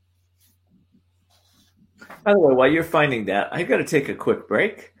 By the way, while you're finding that, I've got to take a quick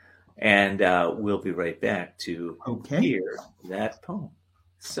break, and we'll be right back to hear that poem.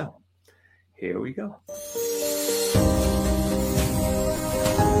 So, here we go.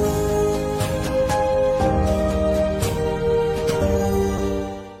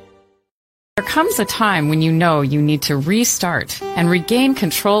 There comes a time when you know you need to restart and regain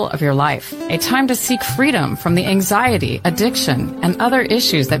control of your life. A time to seek freedom from the anxiety, addiction, and other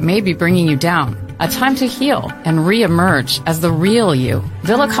issues that may be bringing you down. A time to heal and re-emerge as the real you.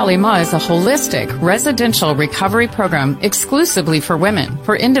 Villa Kalima is a holistic residential recovery program exclusively for women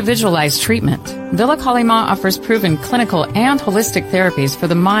for individualized treatment. Villa Kalima offers proven clinical and holistic therapies for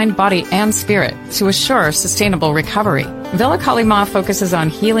the mind, body, and spirit to assure sustainable recovery. Villa Kalima focuses on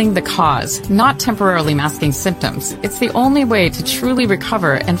healing the cause, not temporarily masking symptoms. It's the only way to truly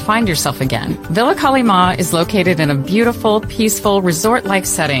recover and find yourself again. Villa Kalima is located in a beautiful, peaceful, resort-like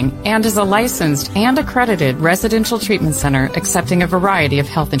setting and is a licensed and accredited residential treatment center accepting a variety variety of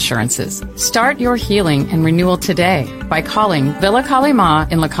health insurances. Start your healing and renewal today by calling Villa Kali Ma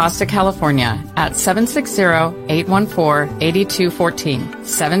in La Costa, California at 760-814-8214.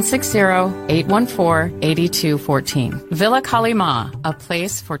 760-814-8214. Villa Kali Ma, a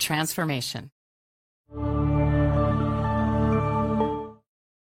place for transformation.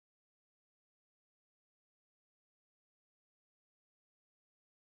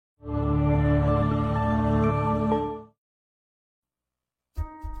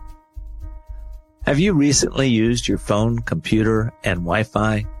 Have you recently used your phone, computer, and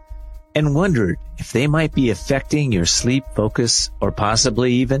Wi-Fi and wondered if they might be affecting your sleep, focus, or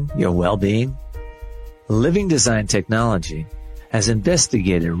possibly even your well-being? Living Design Technology has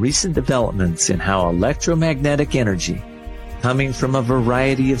investigated recent developments in how electromagnetic energy coming from a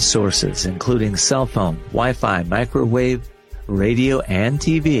variety of sources, including cell phone, Wi-Fi, microwave, radio, and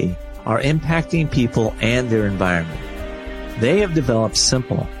TV, are impacting people and their environment. They have developed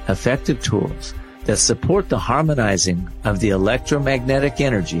simple, effective tools that support the harmonizing of the electromagnetic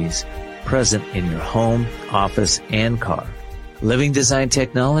energies present in your home, office, and car. Living Design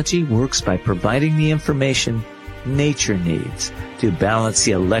Technology works by providing the information nature needs to balance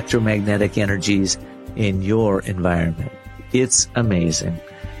the electromagnetic energies in your environment. It's amazing.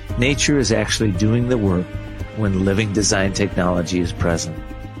 Nature is actually doing the work when Living Design Technology is present.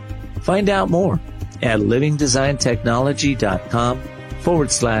 Find out more at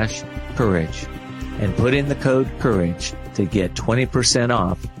livingdesigntechnology.com/courage and put in the code COURAGE to get 20%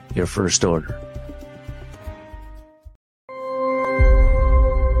 off your first order.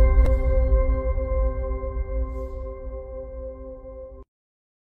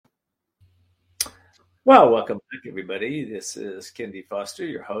 Well, welcome back, everybody. This is Ken D. Foster,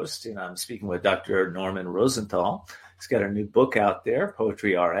 your host, and I'm speaking with Dr. Norman Rosenthal. He's got a new book out there,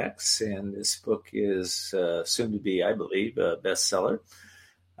 Poetry RX, and this book is soon to be, I believe, a bestseller.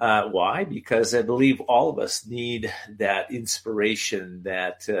 Why? Because I believe all of us need that inspiration,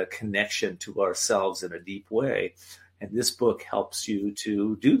 that connection to ourselves in a deep way. And this book helps you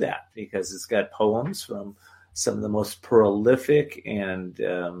to do that because it's got poems from some of the most prolific and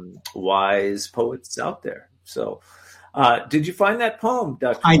wise poets out there. So did you find that poem,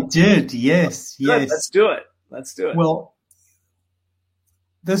 Dr.? I did, yes. Good. Let's do it. Well,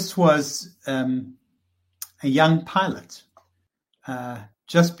 this was a young pilot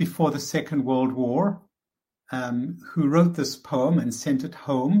just before the Second World War who wrote this poem and sent it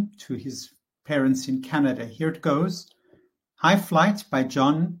home to his parents in Canada. Here it goes. High Flight by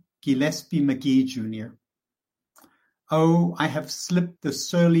John Gillespie McGee, Jr. Oh, I have slipped the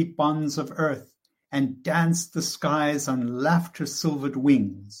surly bonds of earth and danced the skies on laughter-silvered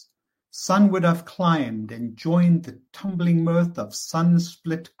wings. Sunward I've climbed and joined the tumbling mirth of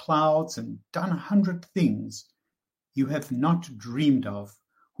sun-split clouds and done 100 things you have not dreamed of,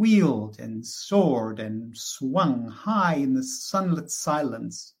 wheeled and soared and swung high in the sunlit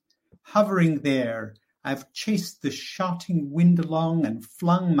silence. Hovering there, I've chased the shouting wind along and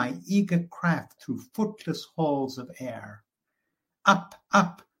flung my eager craft through footless halls of air. Up,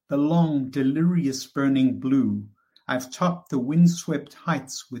 up, the long, delirious burning blue, I've topped the windswept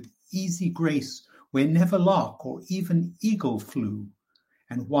heights with easy grace where never lark or even eagle flew.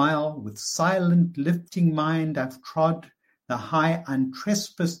 And while with silent lifting mind I've trod the high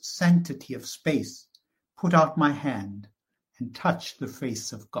untrespassed sanctity of space, put out my hand and touched the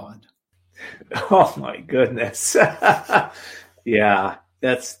face of God. Oh my goodness. Yeah,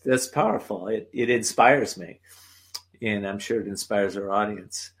 that's powerful. It inspires me. And I'm sure it inspires our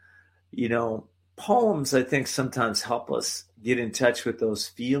audience. You know, poems, I think, sometimes help us get in touch with those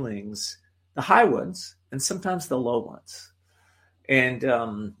feelings, the high ones, and sometimes the low ones. And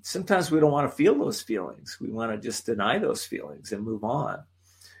sometimes we don't want to feel those feelings. We want to just deny those feelings and move on.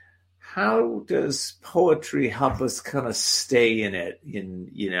 How does poetry help us kind of stay in it, in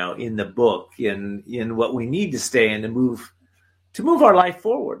the book, in what we need to stay in to move our life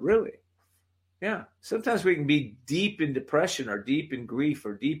forward, really? Yeah. Sometimes we can be deep in depression or deep in grief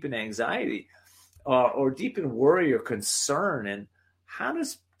or deep in anxiety or deep in worry or concern. And how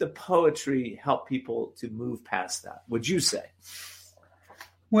does the poetry help people to move past that, would you say?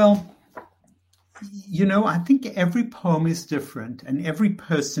 Well, I think every poem is different and every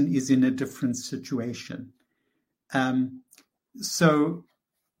person is in a different situation. So,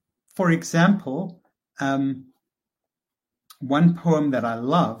 for example, one poem that I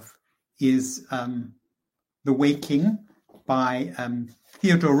love is The Waking by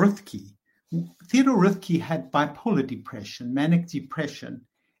Theodore Roethke. Theodore Roethke had bipolar depression, manic depression,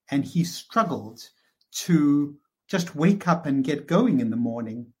 and he struggled to just wake up and get going in the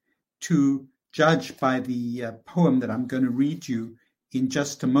morning. To judge by the poem that I'm going to read you, in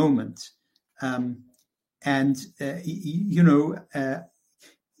just a moment. I'm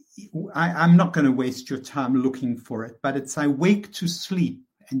not going to waste your time looking for it, but it's I wake to sleep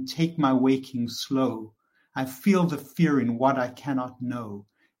and take my waking slow. I feel the fear in what I cannot know,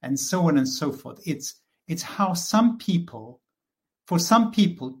 and so on and so forth. It's how for some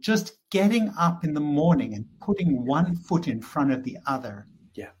people, just getting up in the morning and putting one foot in front of the other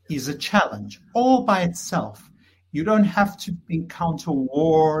is a challenge all by itself. You don't have to encounter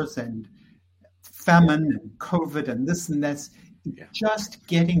wars and famine and COVID and this and that. Just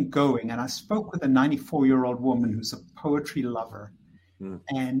getting going. And I spoke with a 94-year-old woman who's a poetry lover.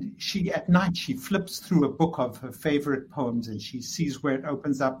 And at night, she flips through a book of her favorite poems and she sees where it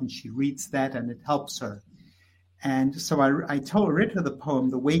opens up and she reads that and it helps her. And so I read her the poem,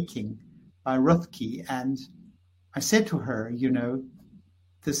 The Waking by Rothke. And I said to her,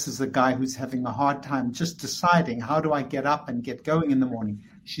 this is a guy who's having a hard time just deciding, how do I get up and get going in the morning?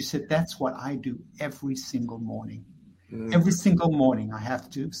 She said, that's what I do every single morning. Every single morning I have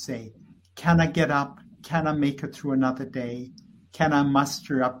to say, can I get up? Can I make it through another day? Can I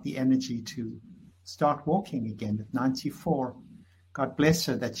muster up the energy to start walking again at 94? God bless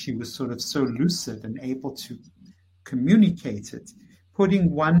her that she was sort of so lucid and able to communicate it,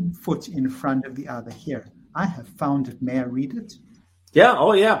 putting one foot in front of the other. Here, I have found it. May I read it? Yeah.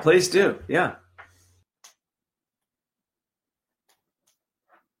 Oh, yeah. Please do. Yeah.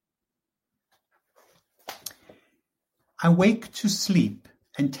 I wake to sleep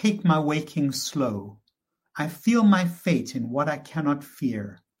and take my waking slow. I feel my fate in what I cannot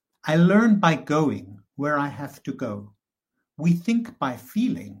fear. I learn by going where I have to go. We think by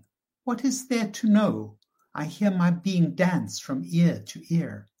feeling. What is there to know? I hear my being dance from ear to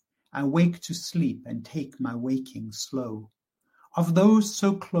ear. I wake to sleep and take my waking slow. Of those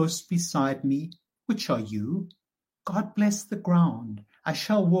so close beside me, which are you? God bless the ground. I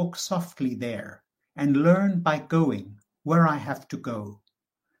shall walk softly there and learn by going where I have to go.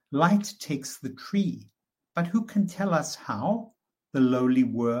 Light takes the tree, but who can tell us how? The lowly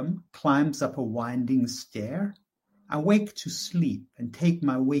worm climbs up a winding stair. I wake to sleep and take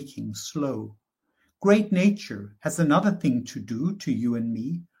my waking slow. Great nature has another thing to do to you and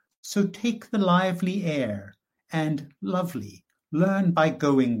me, so take the lively air and, lovely, learn by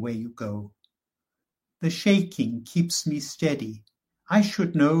going where you go. The shaking keeps me steady. I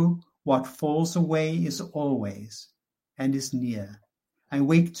should know what falls away is always and is near. I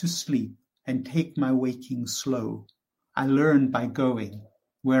wake to sleep and take my waking slow. I learn by going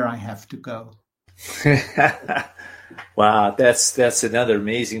where I have to go. Wow, that's another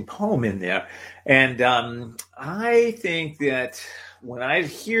amazing poem in there. And I think that when I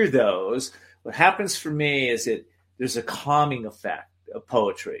hear those, what happens for me is there's a calming effect of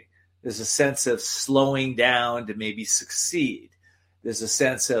poetry. There's a sense of slowing down to maybe succeed. There's a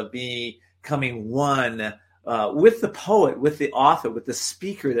sense of becoming one with the poet, with the author, with the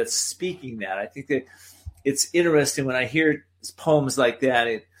speaker that's speaking that. I think that it's interesting when I hear poems like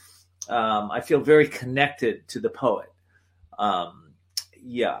that. I feel very connected to the poet.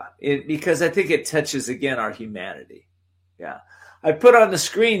 Because I think it touches, again, our humanity. Yeah. I put on the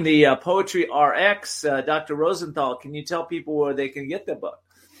screen the Poetry RX. Dr. Rosenthal, can you tell people where they can get the book?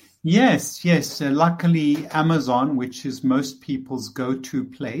 Yes. Luckily, Amazon, which is most people's go-to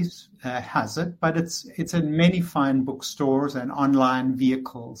place, has it. But it's in many fine bookstores and online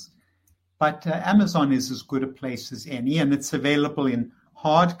vehicles. But Amazon is as good a place as any, and it's available in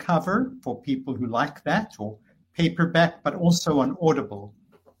hardcover for people who like that, or paperback, but also on Audible.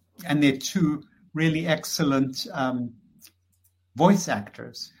 And they're two really excellent voice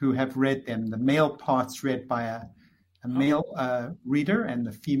actors who have read them. The male parts read by a male reader and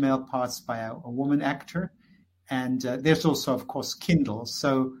the female parts by a woman actor. And there's also, of course, Kindle.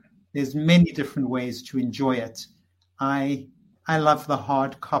 So there's many different ways to enjoy it. I love the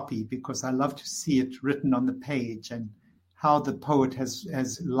hard copy because I love to see it written on the page and how the poet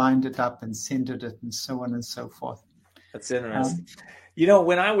has lined it up and centered it and so on and so forth. That's interesting.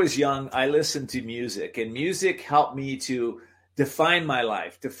 When I was young, I listened to music, and music helped me to define my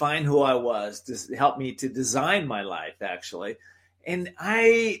life, define who I was, help me to design my life, actually. And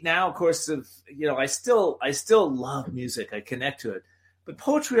I now, of course, I still love music. I connect to it. But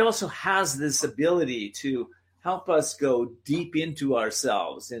poetry also has this ability to help us go deep into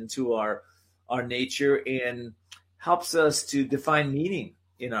ourselves, into our nature, and helps us to define meaning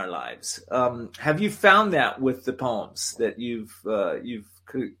in our lives. Have you found that with the poems that you've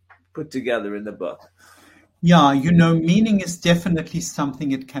put together in the book? Yeah, meaning is definitely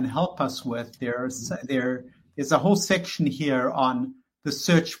something it can help us with. There's a whole section here on the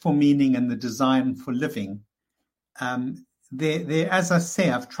search for meaning and the design for living. as I say,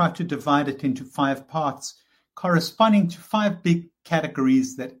 I've tried to divide it into 5 parts corresponding to 5 big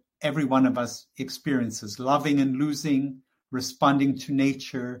categories that every one of us experiences: loving and losing, responding to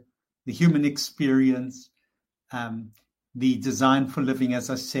nature, the human experience, the design for living, as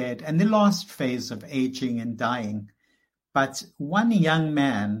I said, and the last phase of aging and dying. But one young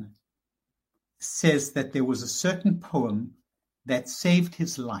man says that there was a certain poem that saved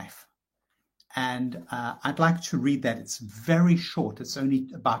his life. And I'd like to read that. It's very short. It's only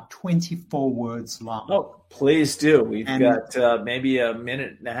about 24 words long. Oh, please do. We've got maybe a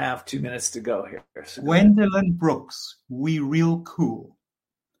minute and a half, 2 minutes to go here. So Gwendolyn Brooks, We Real Cool.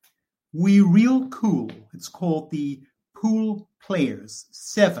 We Real Cool. It's called the Pool Players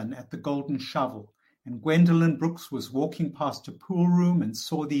 7 at the Golden Shovel. And Gwendolyn Brooks was walking past a pool room and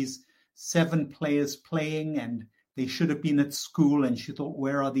saw these 7 players playing, and they should have been at school, and she thought,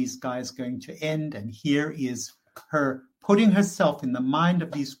 where are these guys going to end? And here is her putting herself in the mind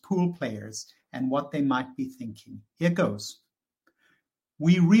of these pool players and what they might be thinking. Here goes.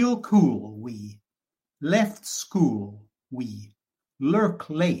 We real cool, we left school, we lurk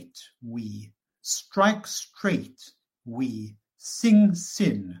late, we strike straight, we sing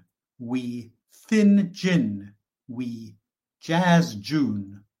sin, we thin gin, we jazz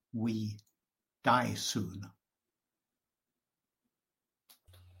June, we die soon.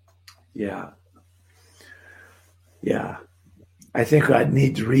 Yeah. I think I'd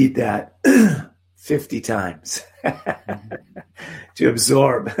need to read that 50 times to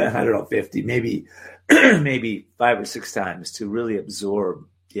absorb. I don't know, 50, maybe 5 or 6 times to really absorb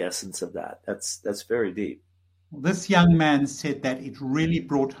the essence of that. That's very deep. This young man said that it really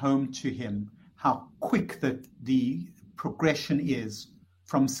brought home to him how quick the progression is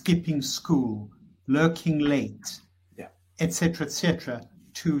from skipping school, lurking late, etc.,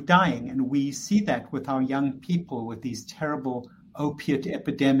 to dying. And we see that with our young people, with these terrible opiate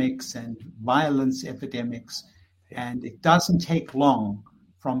epidemics and violence epidemics. And it doesn't take long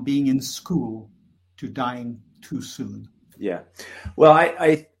from being in school to dying too soon. Yeah. Well,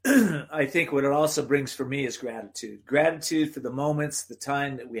 I think what it also brings for me is gratitude. Gratitude for the moments, the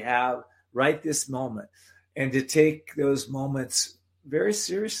time that we have right this moment, and to take those moments very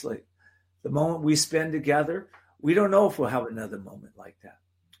seriously. The moment we spend together, we don't know if we'll have another moment like that.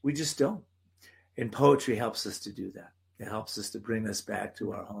 We just don't. And poetry helps us to do that. It helps us to bring us back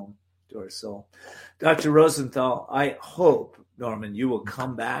to our home, to our soul. Dr. Rosenthal, I hope, Norman, you will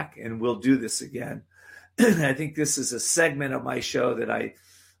come back and we'll do this again. I think this is a segment of my show that I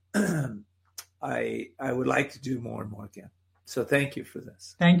would like to do more and more again. So thank you for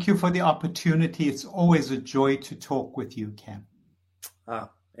this. Thank you for the opportunity. It's always a joy to talk with you, Ken.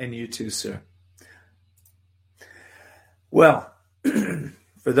 And you too, sir. Well,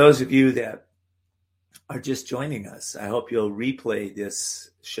 for those of you that are just joining us, I hope you'll replay this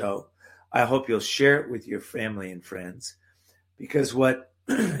show. I hope you'll share it with your family and friends, because what,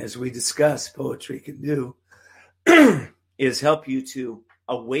 as we discuss, poetry can do is help you to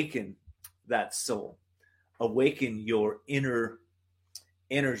awaken that soul, awaken your inner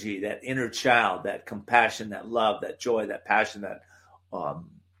energy, that inner child, that compassion, that love, that joy, that passion,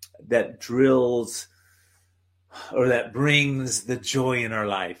 that drills or that brings the joy in our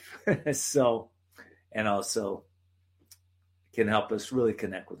life. So, and also can help us really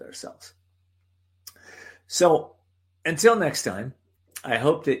connect with ourselves. So until next time, I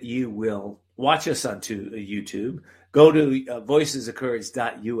hope that you will watch us on YouTube. Go to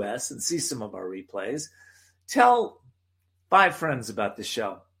voicesofcourage.us and see some of our replays. Tell 5 friends about the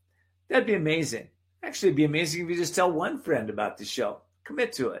show. That'd be amazing. Actually, it'd be amazing if you just tell 1 friend about the show.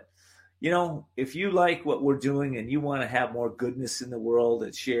 Commit to it. You know, if you like what we're doing and you want to have more goodness in the world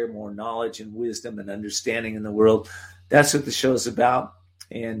and share more knowledge and wisdom and understanding in the world, that's what the show's about.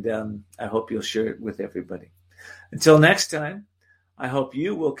 And I hope you'll share it with everybody. Until next time, I hope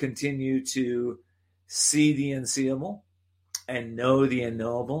you will continue to see the unseeable and know the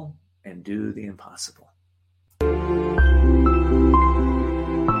unknowable and do the impossible.